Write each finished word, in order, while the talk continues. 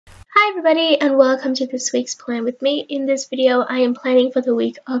everybody, and welcome to this week's plan with me. In this video, I am planning for the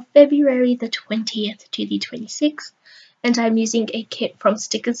week of February the 20th to the 26th, and I'm using a kit from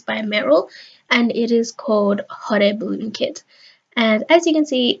StickersByMeryl, and it is called Hot Air Balloon Kit. And as you can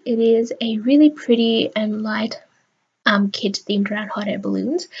see, it is a really pretty and light kit themed around hot air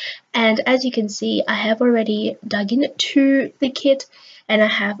balloons. And as you can see, I have already dug into the kit, and I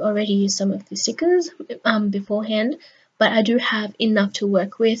have already used some of the stickers beforehand. But I do have enough to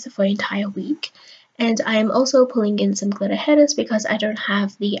work with for an entire week. And I am also pulling in some glitter headers because I don't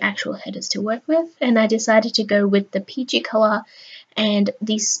have the actual headers to work with. And I decided to go with the peachy color and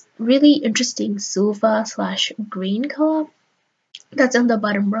this really interesting silver/green color that's on the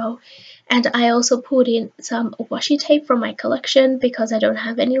bottom row. And I also pulled in some washi tape from my collection because I don't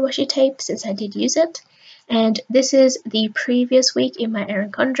have any washi tape since I did use it. And this is the previous week in my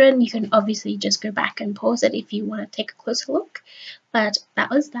Erin Condren. You can obviously just go back and pause it if you want to take a closer look. But that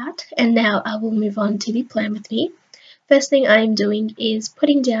was that. And now I will move on to the plan with me. First thing I'm doing is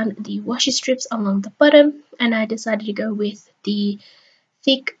putting down the washi strips along the bottom. And I decided to go with the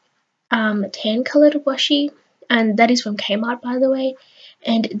thick tan colored washi. And that is from Kmart, by the way.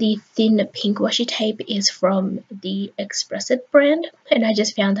 And the thin pink washi tape is from the Express It brand. And I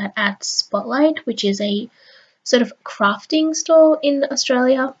just found that at Spotlight, which is a sort of crafting store in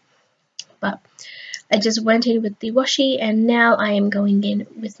Australia. But I just went in with the washi, and now I am going in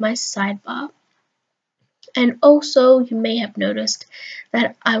with my sidebar. And also, you may have noticed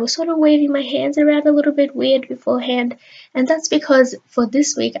that I was sort of waving my hands around a little bit weird beforehand, and that's because for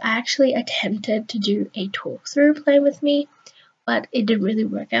this week I actually attempted to do a talk-through plan with me, but it didn't really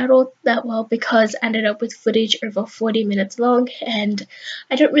work out all that well because I ended up with footage over 40 minutes long, and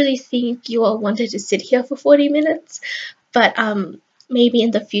I don't really think you all wanted to sit here for 40 minutes, but maybe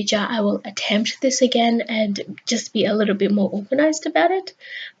in the future I will attempt this again and just be a little bit more organized about it.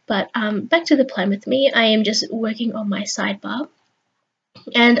 But back to the plan with me, I am just working on my sidebar,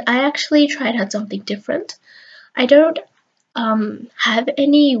 and I actually tried out something different. I don't have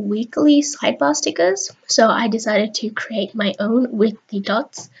any weekly sidebar stickers, so I decided to create my own with the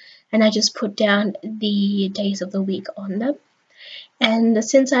dots, and I just put down the days of the week on them. And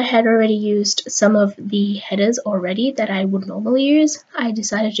since I had already used some of the headers already that I would normally use, I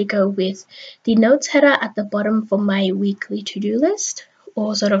decided to go with the notes header at the bottom for my weekly to-do list,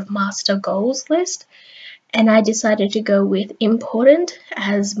 or sort of master goals list. And I decided to go with important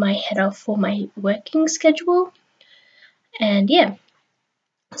as my header for my working schedule. And yeah,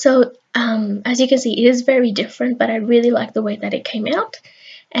 so as you can see, it is very different, but I really like the way that it came out.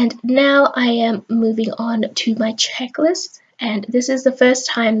 And now I am moving on to my checklist. And this is the first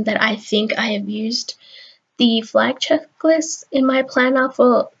time that I think I have used the flag checklist in my planner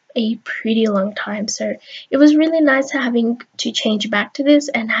for a pretty long time. So it was really nice having to change back to this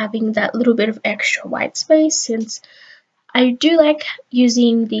and having that little bit of extra white space, since I do like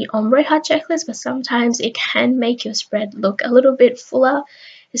using the ombre heart checklist, but sometimes it can make your spread look a little bit fuller,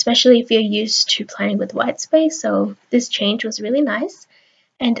 especially if you're used to planning with white space. So this change was really nice.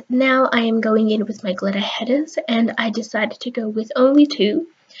 And now I am going in with my glitter headers, and I decided to go with only two.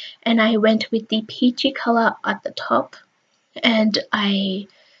 And I went with the peachy color at the top, and I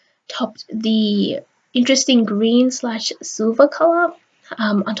topped the interesting green/silver color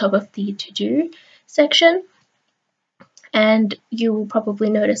on top of the to-do section. And you will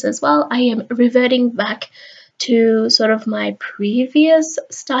probably notice as well, I am reverting back to sort of my previous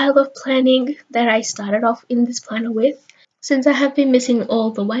style of planning that I started off in this planner with, since I have been missing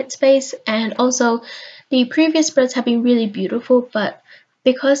all the white space, and also the previous spreads have been really beautiful, but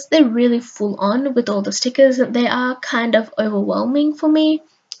because they're really full on with all the stickers, they are kind of overwhelming for me.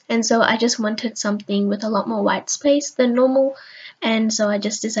 And so I just wanted something with a lot more white space than normal. And so I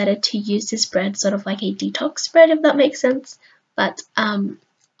just decided to use this spread sort of like a detox spread, if that makes sense. But on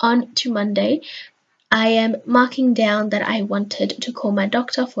to Monday, I am marking down that I wanted to call my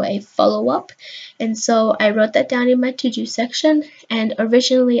doctor for a follow-up. And so I wrote that down in my to-do section. And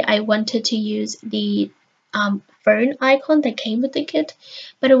originally I wanted to use the phone icon that came with the kit,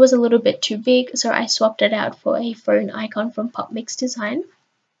 but it was a little bit too big, so I swapped it out for a phone icon from PopMixDesign.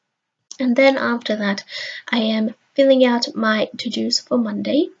 And then after that, I am filling out my to-dos for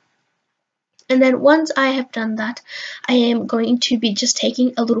Monday. And then once I have done that, I am going to be just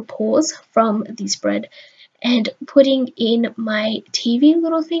taking a little pause from the spread and putting in my TV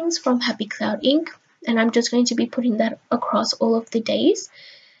little things from Happy Cloud Ink. And I'm just going to be putting that across all of the days.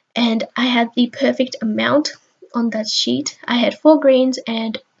 And I had the perfect amount on that sheet. I had 4 greens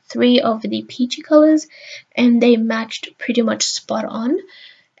and 3 of the peachy colors, and they matched pretty much spot on.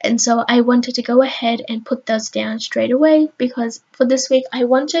 And so I wanted to go ahead and put those down straight away because for this week I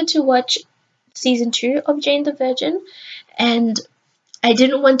wanted to watch season 2 of Jane the Virgin, and I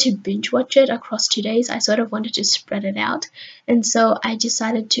didn't want to binge watch it across 2 days. I sort of wanted to spread it out, and so I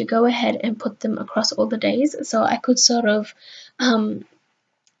decided to go ahead and put them across all the days so I could sort of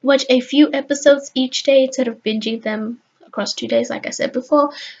watch a few episodes each day instead of binging them across 2 days like I said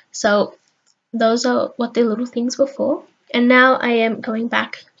before. So those are what the little things were for. And now I am going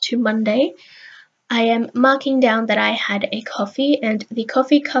back to Monday. I am marking down that I had a coffee, and the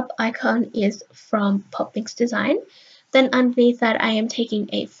coffee cup icon is from PopMixDesign. Then underneath that I am taking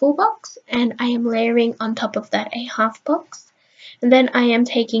a full box and I am layering on top of that a half box. And then I am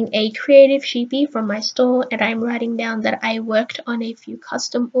taking a creative sheepie from my store and I'm writing down that I worked on a few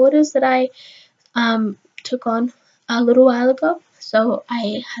custom orders that I took on a little while ago. So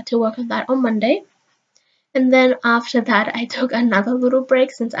I had to work on that on Monday. And then after that, I took another little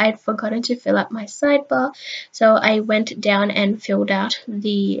break since I had forgotten to fill up my sidebar. So I went down and filled out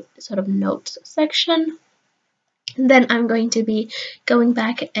the sort of notes section. And then I'm going to be going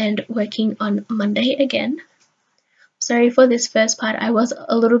back and working on Monday again. Sorry for this first part. I was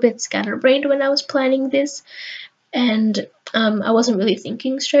a little bit scatterbrained when I was planning this, and I wasn't really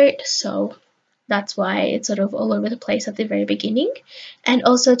thinking straight. So that's why it's sort of all over the place at the very beginning. And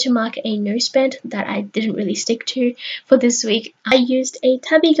also to mark a noseband that I didn't really stick to for this week, I used a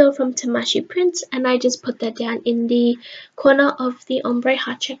tabby girl from TamashiPrints and I just put that down in the corner of the ombre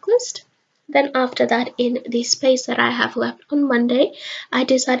heart checklist. Then after that, in the space that I have left on Monday, I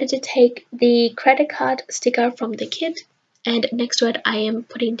decided to take the credit card sticker from the kit, and next to it I am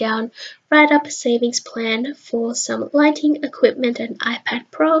putting down write up savings plan for some lighting equipment and iPad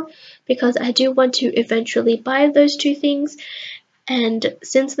Pro because I do want to eventually buy those two things, and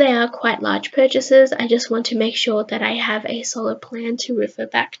since they are quite large purchases, I just want to make sure that I have a solid plan to refer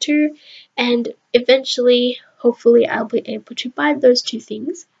back to, and eventually hopefully I'll be able to buy those two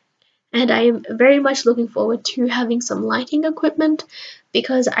things. And I am very much looking forward to having some lighting equipment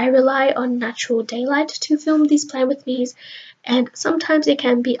because I rely on natural daylight to film these plan with me's, and sometimes it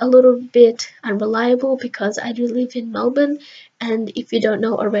can be a little bit unreliable because I do live in Melbourne, and if you don't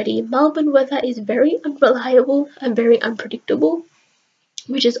know already, Melbourne weather is very unreliable and very unpredictable,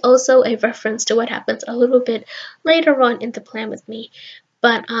 which is also a reference to what happens a little bit later on in the plan with me.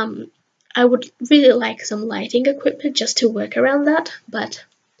 But I would really like some lighting equipment just to work around that, but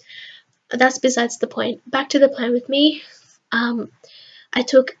that's besides the point. Back to the plan with me. I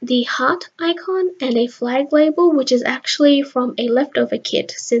took the heart icon and a flag label, which is actually from a leftover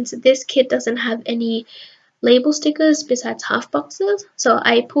kit since this kit doesn't have any label stickers besides half boxes. So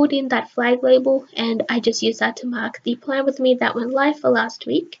I pulled in that flag label and I just used that to mark the plan with me that went live for last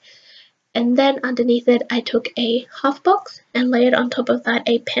week. And then underneath it, I took a half box and layered on top of that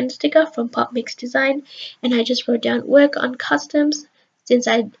a pen sticker from PopMixDesign, and I just wrote down work on customs since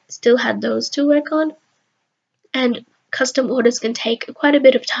I still had those to work on, and custom orders can take quite a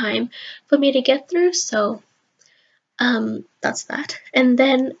bit of time for me to get through, so that's that. And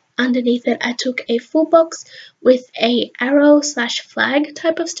then underneath it I took a full box with a arrow/flag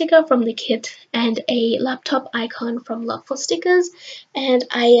type of sticker from the kit and a laptop icon from LoveForStickers, and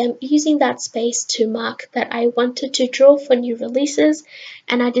I am using that space to mark that I wanted to draw for new releases,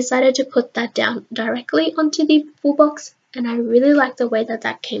 and I decided to put that down directly onto the full box, and I really like the way that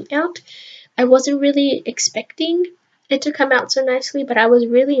that came out. I wasn't really expecting it to come out so nicely, but I was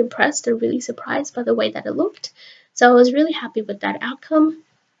really impressed and really surprised by the way that it looked. So I was really happy with that outcome.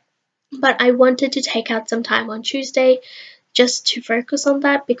 But I wanted to take out some time on Tuesday just to focus on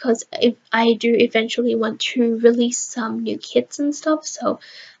that because if I do eventually want to release some new kits and stuff, so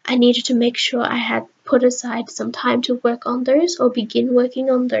I needed to make sure I had put aside some time to work on those or begin working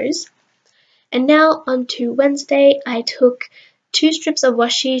on those. And now on to Wednesday, I took 2 strips of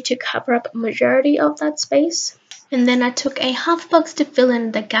washi to cover up a majority of that space. And then I took a half box to fill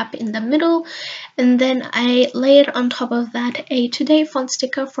in the gap in the middle, and then I layered on top of that a Today font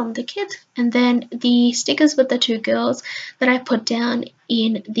sticker from the kit, and then the stickers with the 2 girls that I put down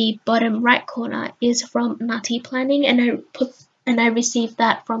in the bottom right corner is from NatiPlanning, and I received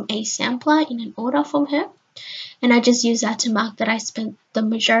that from a sampler in an order from her. And I just used that to mark that I spent the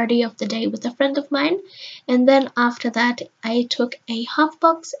majority of the day with a friend of mine. And then after that, I took a half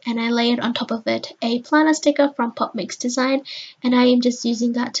box and I layered on top of it a planner sticker from PopMixDesign, and I am just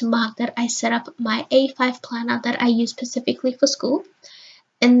using that to mark that I set up my A5 planner that I use specifically for school.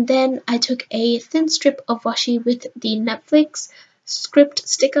 And then I took a thin strip of washi with the Netflix script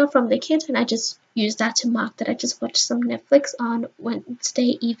sticker from the kit, and I just used that to mark that I just watched some Netflix on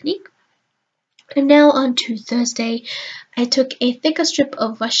Wednesday evening. And now on to Thursday. I took a thicker strip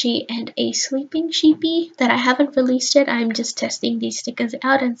of washi and a sleeping sheepy that I haven't released yet. I'm just testing these stickers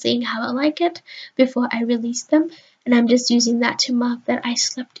out and seeing how I like it before I release them. And I'm just using that to mark that I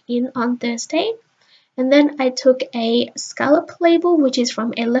slept in on Thursday. And then I took a scallop label, which is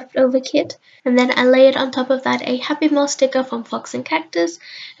from a leftover kit. And then I layered on top of that a Happy Mail sticker from Fox and Cactus.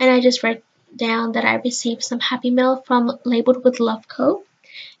 And I just wrote down that I received some Happy Mail from labeled with Love Co.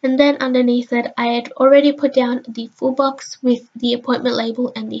 And then underneath it, I had already put down the full box with the appointment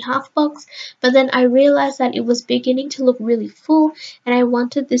label and the half box, but then I realized that it was beginning to look really full and I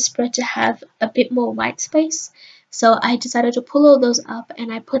wanted this spread to have a bit more white space. So I decided to pull all those up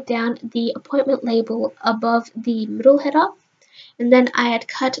and I put down the appointment label above the middle header. And then I had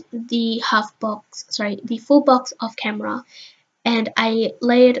cut the the full box off camera, and I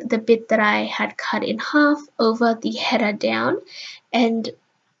layered the bit that I had cut in half over the header down, and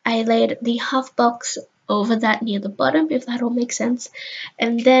I laid the half box over that near the bottom, if that all makes sense.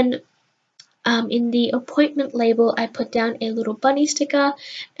 And then in the appointment label, I put down a little bunny sticker,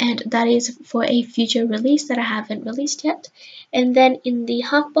 and that is for a future release that I haven't released yet. And then in the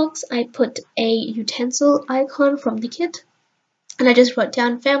half box, I put a utensil icon from the kit, and I just wrote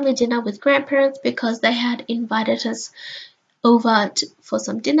down family dinner with grandparents because they had invited us over for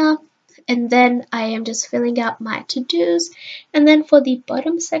some dinner. And then I am just filling out my to-dos. And then for the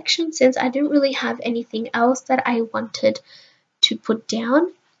bottom section, since I didn't really have anything else that I wanted to put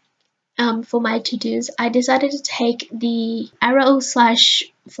down for my to-dos, I decided to take the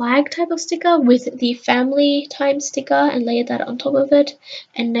arrow/flag type of sticker with the family time sticker and lay that on top of it.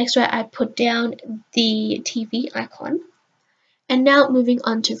 And next to it, I put down the TV icon. And now moving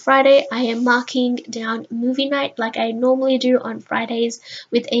on to Friday, I am marking down movie night like I normally do on Fridays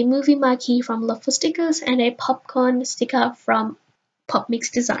with a movie marquee from LoveForStickers and a popcorn sticker from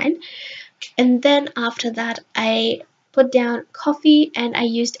PopMixDesign. And then after that, I put down coffee and I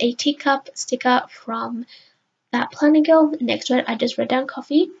used a teacup sticker from ThatPlannerGirl. Next to it, I just wrote down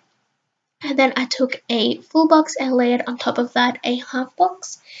coffee. And then I took a full box and layered on top of that a half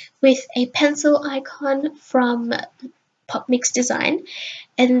box with a pencil icon from PopMixDesign,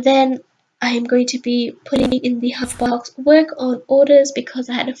 and then I am going to be putting in the half box work on orders because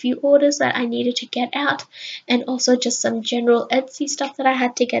I had a few orders that I needed to get out, and also just some general Etsy stuff that I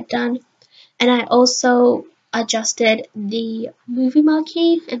had to get done. And I also adjusted the movie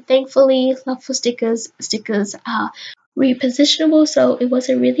marquee, and thankfully LoveForStickers stickers are repositionable, so it was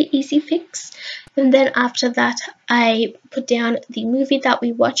a really easy fix. And then after that, I put down the movie that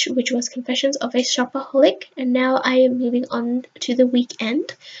we watched, which was Confessions of a Shopaholic, and now I am moving on to the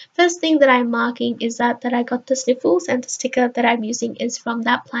weekend. First thing that I'm marking is that I got the sniffles, and the sticker that I'm using is from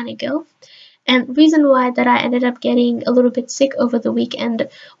ThatPlannerGirl. And the reason why that I ended up getting a little bit sick over the weekend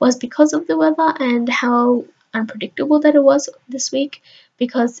was because of the weather and how unpredictable that it was this week,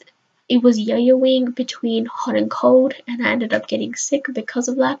 because it was yo-yoing between hot and cold, and I ended up getting sick because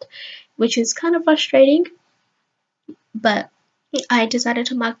of that, which is kind of frustrating. But I decided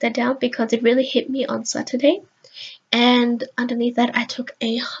to mark that down because it really hit me on Saturday. And underneath that, I took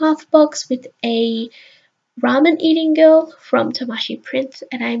a half box with a ramen eating girl from TamashiPrints,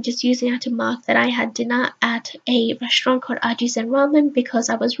 and I'm just using it to mark that I had dinner at a restaurant called Aji's and Ramen because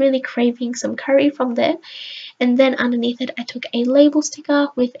I was really craving some curry from there. And then underneath it, I took a label sticker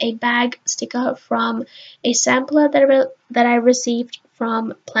with a bag sticker from a sampler that I received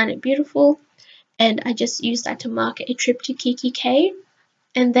from PlanItBeautiful, and I just used that to mark a trip to Kiki K.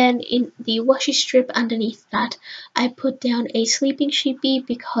 And then in the washi strip underneath that, I put down a sleeping sheepy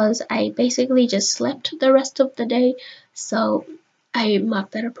because I basically just slept the rest of the day, so I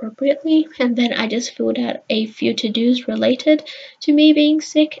marked that appropriately. And then I just filled out a few to-dos related to me being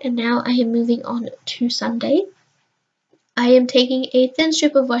sick, and now I am moving on to Sunday. I am taking a thin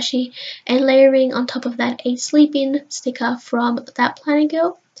strip of washi and layering on top of that a sleep-in sticker from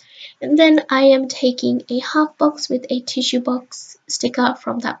ThatPlannerGirl. And then I am taking a half box with a tissue box sticker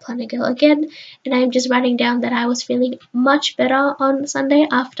from ThatPlannerGirl again, and I am just writing down that I was feeling much better on Sunday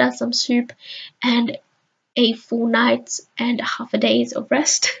after some soup and a full night's and half a day's of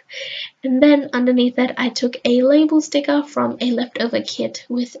rest. And then underneath that, I took a label sticker from a leftover kit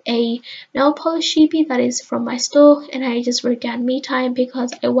with a nail polish sheepy that is from my store, and I just wrote down me time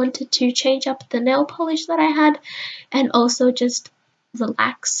because I wanted to change up the nail polish that I had and also just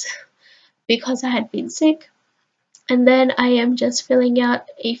relax because I had been sick. And then I am just filling out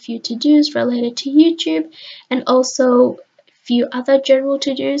a few to-dos related to YouTube and also a few other general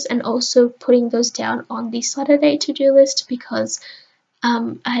to-dos, and also putting those down on the Saturday to-do list because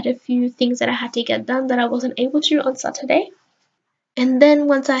I had a few things that I had to get done that I wasn't able to on Saturday. And then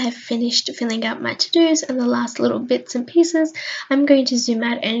once I have finished filling out my to-dos and the last little bits and pieces, I'm going to zoom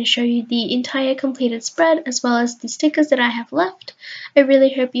out and show you the entire completed spread as well as the stickers that I have left. I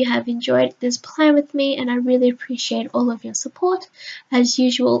really hope you have enjoyed this plan with me, and I really appreciate all of your support. As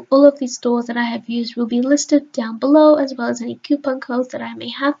usual, all of the stores that I have used will be listed down below, as well as any coupon codes that I may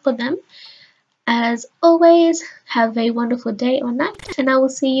have for them. As always, have a wonderful day or night, and I will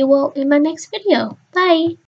see you all in my next video. Bye!